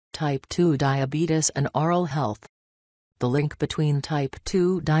type 2 diabetes and oral health. The link between type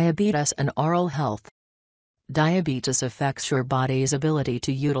 2 diabetes and oral health. Diabetes affects your body's ability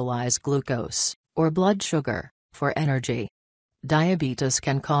to utilize glucose, or blood sugar, for energy. Diabetes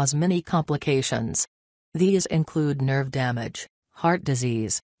can cause many complications. These include nerve damage, heart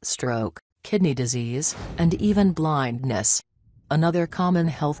disease, stroke, kidney disease, and even blindness. Another common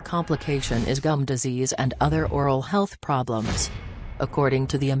health complication is gum disease and other oral health problems. According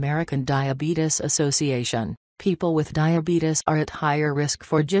to the American Diabetes Association, people with diabetes are at higher risk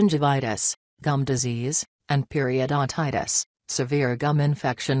for gingivitis, gum disease, and periodontitis, severe gum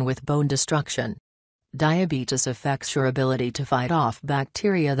infection with bone destruction. Diabetes affects your ability to fight off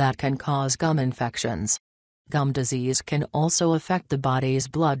bacteria that can cause gum infections. Gum disease can also affect the body's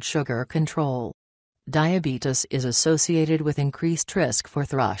blood sugar control. Diabetes is associated with increased risk for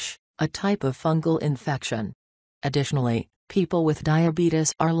thrush, a type of fungal infection. Additionally, people with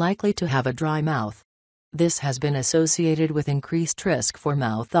diabetes are likely to have a dry mouth. This has been associated with increased risk for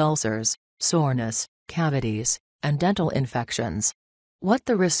mouth ulcers, soreness, cavities, and dental infections. What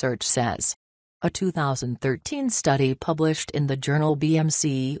the research says. A 2013 study published in the journal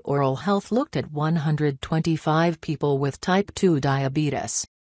BMC Oral Health looked at 125 people with type 2 diabetes.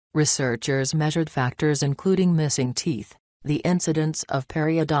 Researchers measured factors including missing teeth, the incidence of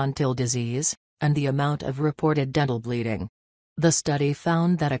periodontal disease, and the amount of reported dental bleeding. The study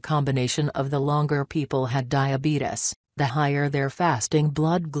found that a combination of the longer people had diabetes, the higher their fasting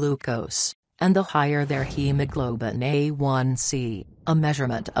blood glucose, and the higher their hemoglobin A1C, a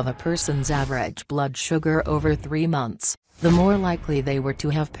measurement of a person's average blood sugar over 3 months, the more likely they were to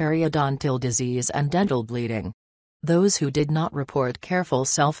have periodontal disease and dental bleeding. Those who did not report careful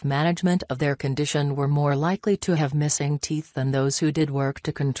self-management of their condition were more likely to have missing teeth than those who did work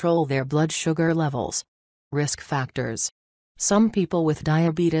to control their blood sugar levels. Risk factors. Some people with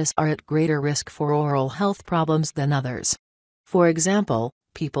diabetes are at greater risk for oral health problems than others. For example,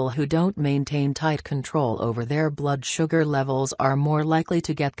 people who don't maintain tight control over their blood sugar levels are more likely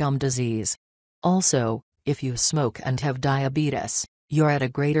to get gum disease. Also, if you smoke and have diabetes, you're at a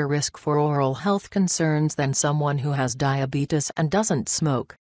greater risk for oral health concerns than someone who has diabetes and doesn't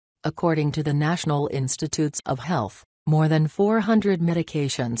smoke. According to the National Institutes of Health, more than 400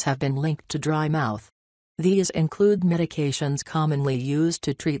 medications have been linked to dry mouth. These include medications commonly used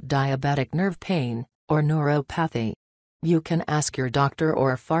to treat diabetic nerve pain, or neuropathy. You can ask your doctor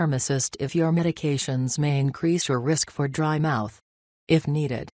or pharmacist if your medications may increase your risk for dry mouth. If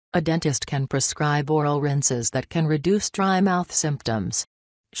needed, a dentist can prescribe oral rinses that can reduce dry mouth symptoms.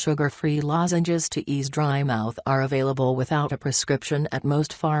 Sugar-free lozenges to ease dry mouth are available without a prescription at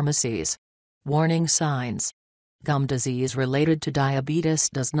most pharmacies. Warning signs. Gum disease related to diabetes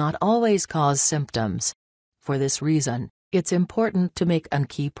does not always cause symptoms. For this reason, it's important to make and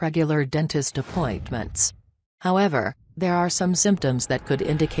keep regular dentist appointments. However, there are some symptoms that could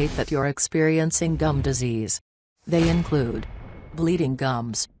indicate that you're experiencing gum disease. They include bleeding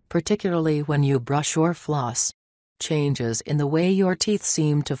gums, particularly when you brush or floss. Changes in the way your teeth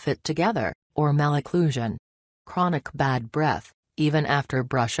seem to fit together, or malocclusion. Chronic bad breath, even after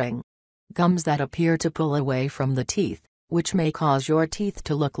brushing. Gums that appear to pull away from the teeth, which may cause your teeth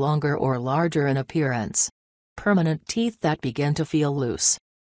to look longer or larger in appearance. Permanent teeth that begin to feel loose.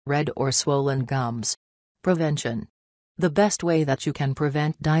 Red or swollen gums. Prevention. The best way that you can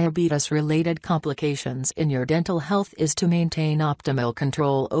prevent diabetes-related complications in your dental health is to maintain optimal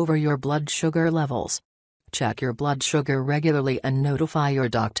control over your blood sugar levels. Check your blood sugar regularly and notify your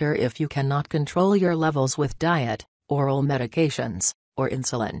doctor if you cannot control your levels with diet, oral medications, or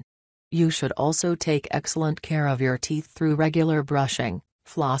insulin. You should also take excellent care of your teeth through regular brushing,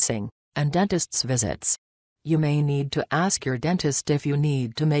 flossing, and dentist's visits. You may need to ask your dentist if you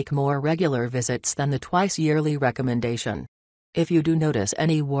need to make more regular visits than the twice-yearly recommendation. If you do notice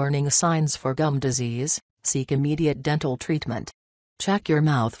any warning signs for gum disease, seek immediate dental treatment. Check your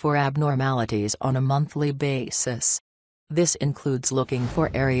mouth for abnormalities on a monthly basis. This includes looking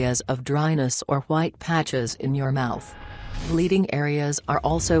for areas of dryness or white patches in your mouth. Bleeding areas are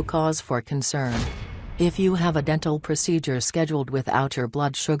also cause for concern. If you have a dental procedure scheduled without your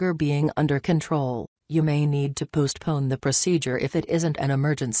blood sugar being under control, you may need to postpone the procedure if it isn't an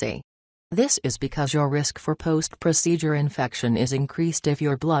emergency. This is because your risk for post-procedure infection is increased if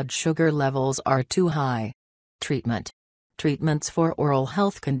your blood sugar levels are too high. Treatment. Treatments for oral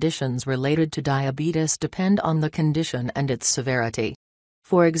health conditions related to diabetes depend on the condition and its severity.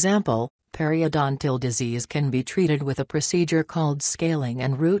 For example, periodontal disease can be treated with a procedure called scaling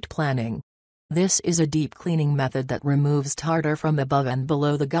and root planing. This is a deep cleaning method that removes tartar from above and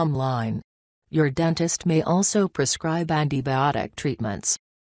below the gum line. Your dentist may also prescribe antibiotic treatments.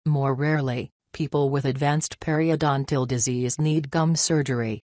 More rarely, people with advanced periodontal disease need gum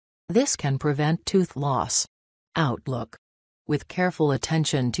surgery. This can prevent tooth loss. Outlook. With careful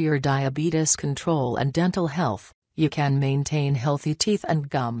attention to your diabetes control and dental health, you can maintain healthy teeth and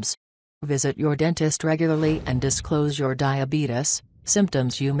gums. Visit your dentist regularly and disclose your diabetes,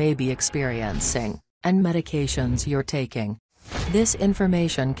 symptoms you may be experiencing, and medications you're taking. This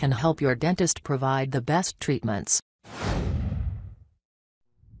information can help your dentist provide the best treatments.